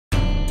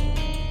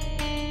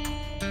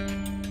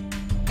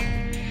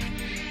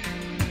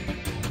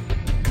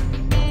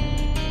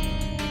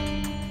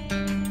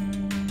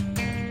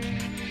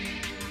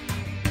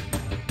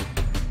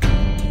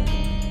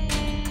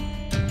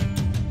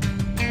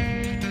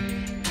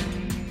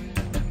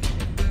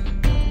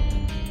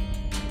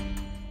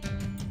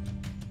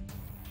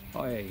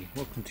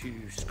welcome to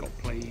Scott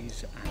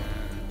Plays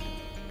and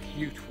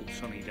beautiful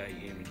sunny day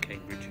here in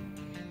Cambridge.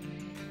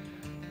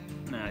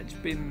 Now it's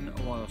been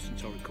a while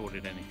since I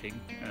recorded anything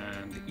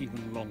and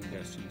even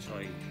longer since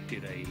I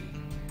did a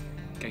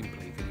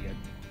gameplay video,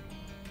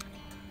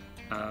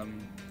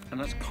 and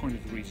that's kind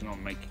of the reason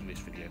I'm making this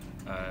video.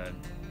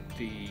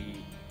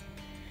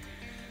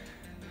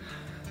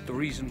 The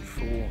reason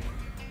for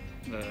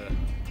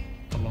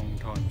a long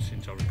time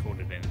since I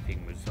recorded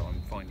anything was that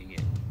I'm finding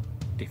it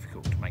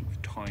difficult to make the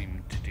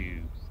time to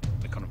do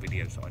the kind of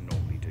videos that I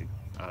normally do.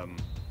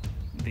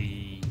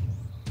 The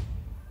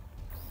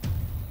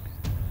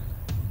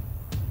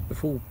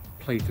full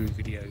playthrough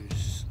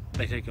videos,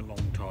 they take a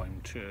long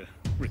time to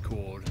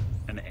record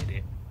and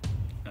edit,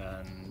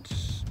 and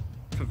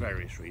for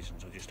various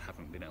reasons I just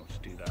haven't been able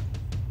to do that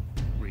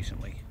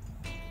recently.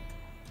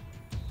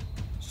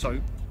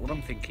 So what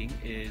I'm thinking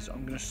is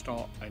I'm going to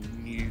start a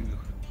new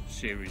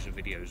series of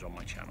videos on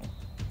my channel.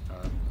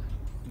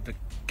 The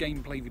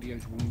gameplay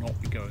videos will not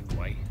be going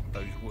away,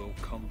 those will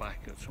come back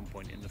at some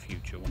point in the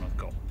future when I've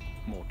got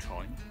more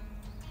time.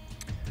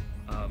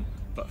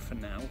 But for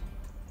now,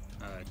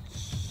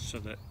 so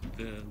that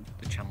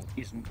the channel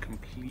isn't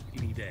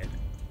completely dead,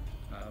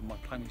 my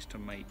plan is to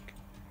make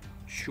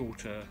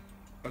shorter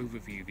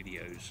overview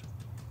videos.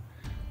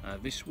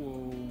 This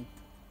will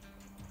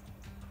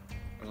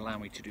allow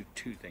me to do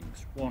two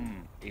things.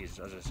 One is,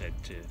 as I said,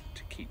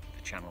 to keep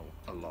the channel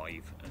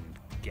alive and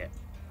get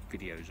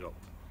videos up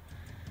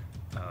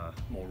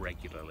more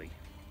regularly.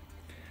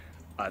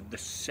 The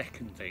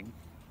second thing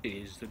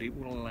is that it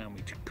will allow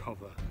me to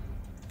cover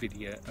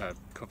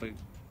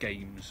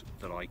games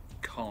that I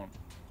can't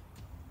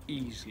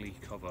easily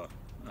cover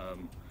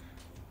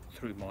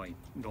through my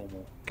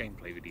normal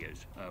gameplay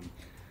videos.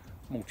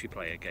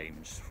 Multiplayer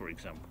games, for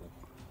example,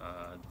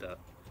 that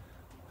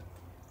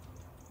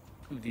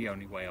the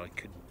only way I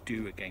could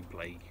do a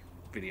gameplay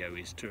video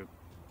is to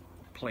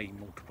play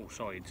multiple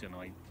sides, and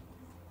I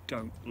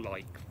don't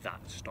like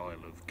that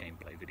style of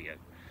gameplay video,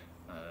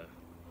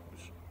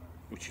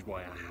 which is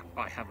why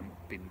I haven't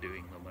been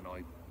doing them, and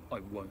I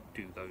won't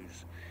do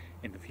those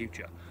in the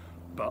future.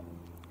 But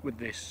with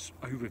this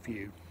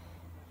overview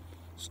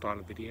style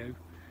of video,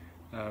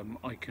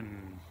 I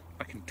can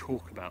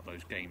talk about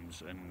those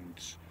games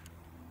and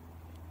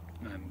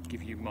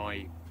give you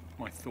my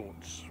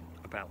thoughts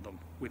about them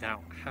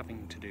without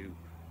having to do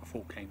a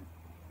full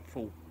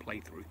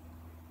playthrough.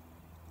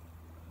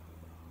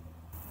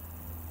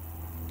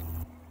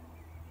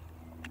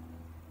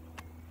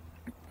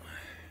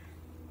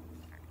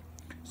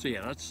 So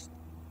yeah, that's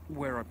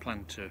where I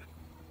plan to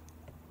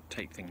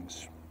take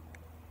things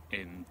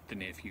in the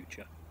near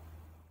future.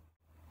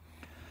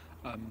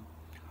 I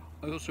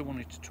also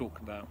wanted to talk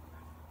about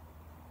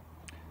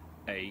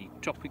a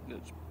topic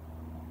that's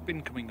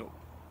been coming up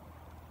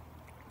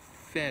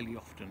fairly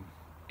often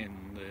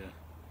in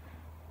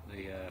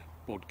the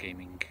board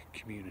gaming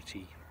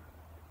community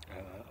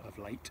of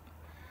late,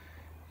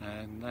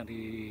 and that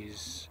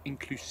is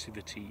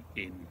inclusivity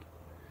in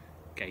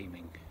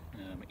gaming,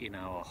 in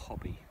our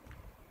hobby.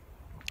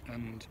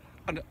 And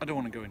I don't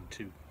want to go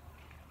into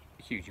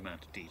a huge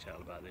amount of detail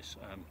about this,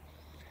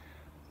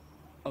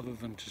 other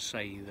than to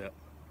say that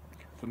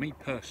for me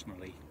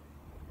personally,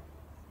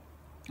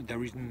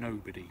 there is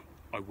nobody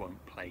I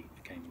won't play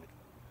a game with.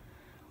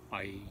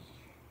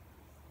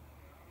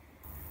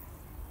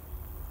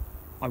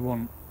 I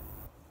want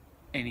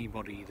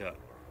anybody that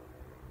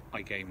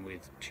I game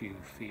with to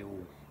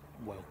feel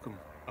welcome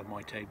at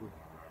my table,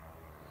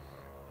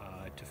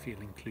 to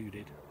feel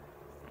included,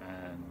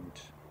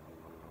 and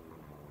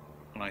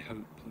I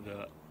hope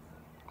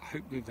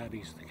that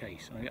is the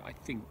case. I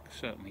think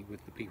certainly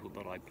with the people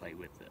that I play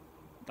with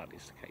that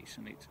is the case,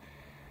 and it's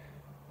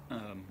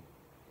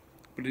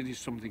but it is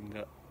something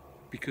that,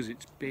 because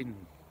it's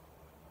been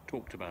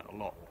talked about a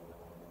lot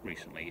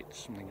recently, it's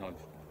something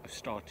I've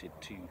started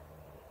to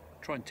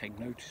try and take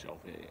notice of.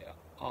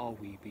 Are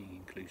we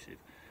being inclusive?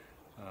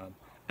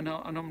 And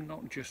I'm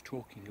not just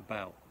talking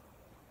about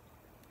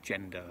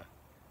gender,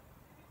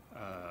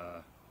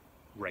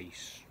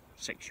 race,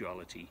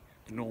 sexuality,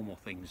 the normal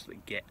things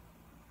that get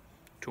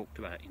talked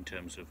about in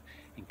terms of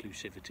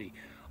inclusivity.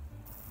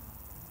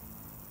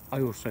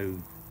 I also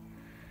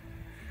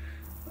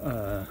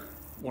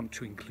want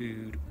to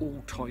include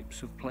all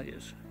types of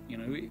players. You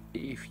know,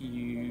 if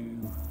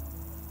you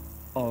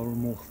are a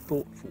more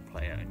thoughtful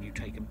player and you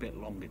take a bit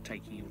longer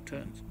taking your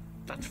turns,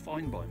 that's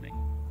fine by me.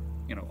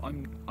 You know,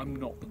 I'm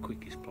not the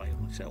quickest player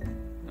myself.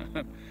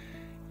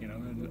 You know,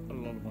 and a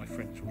lot of my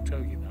friends will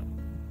tell you that.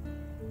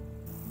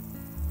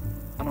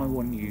 And I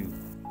want you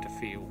to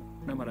feel,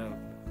 no matter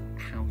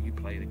how you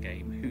play the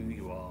game, who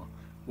you are,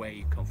 where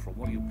you come from,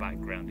 what your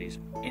background is,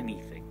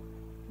 anything,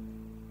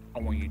 I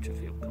want you to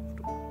feel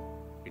comfortable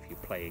if you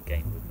play a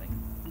game with me.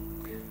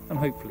 And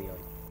hopefully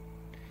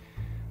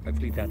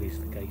that is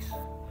the case.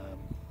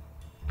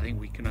 I think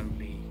we can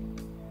only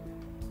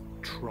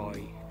try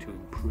to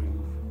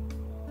improve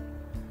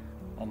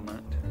on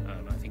that,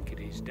 and I think it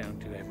is down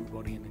to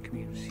everybody in the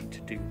community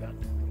to do that.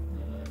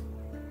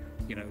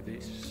 You know,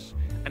 this,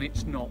 and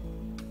it's not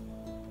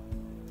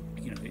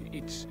You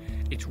know,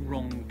 it's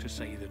wrong to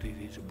say that it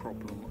is a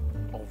problem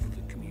of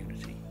the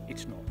community.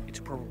 It's not. It's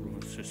a problem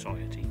of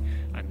society,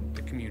 and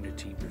the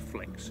community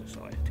reflects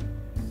society.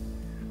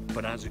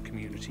 But as a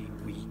community,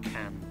 we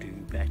can do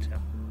better.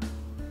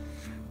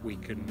 We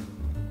can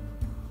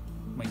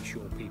make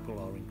sure people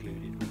are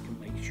included. We can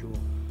make sure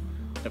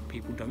that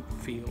people don't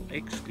feel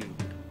excluded.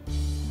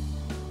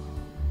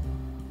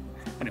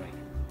 Anyway,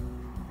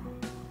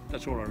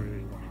 that's all I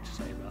really wanted to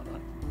say about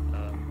that.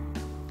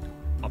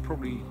 I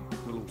probably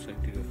will also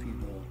do a few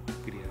more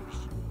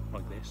videos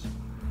like this,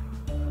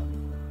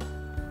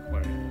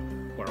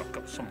 where I've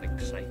got something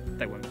to say.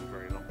 They won't be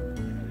very long.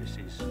 You know, this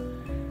is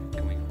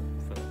going on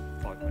for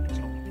 5 minutes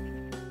long.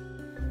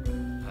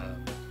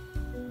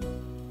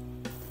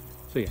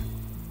 So yeah,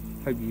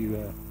 hope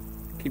you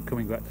keep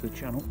coming back to the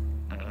channel,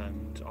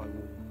 and I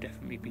will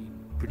definitely be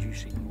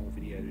producing more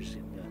videos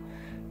in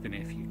the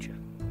near future.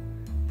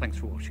 Thanks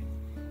for watching.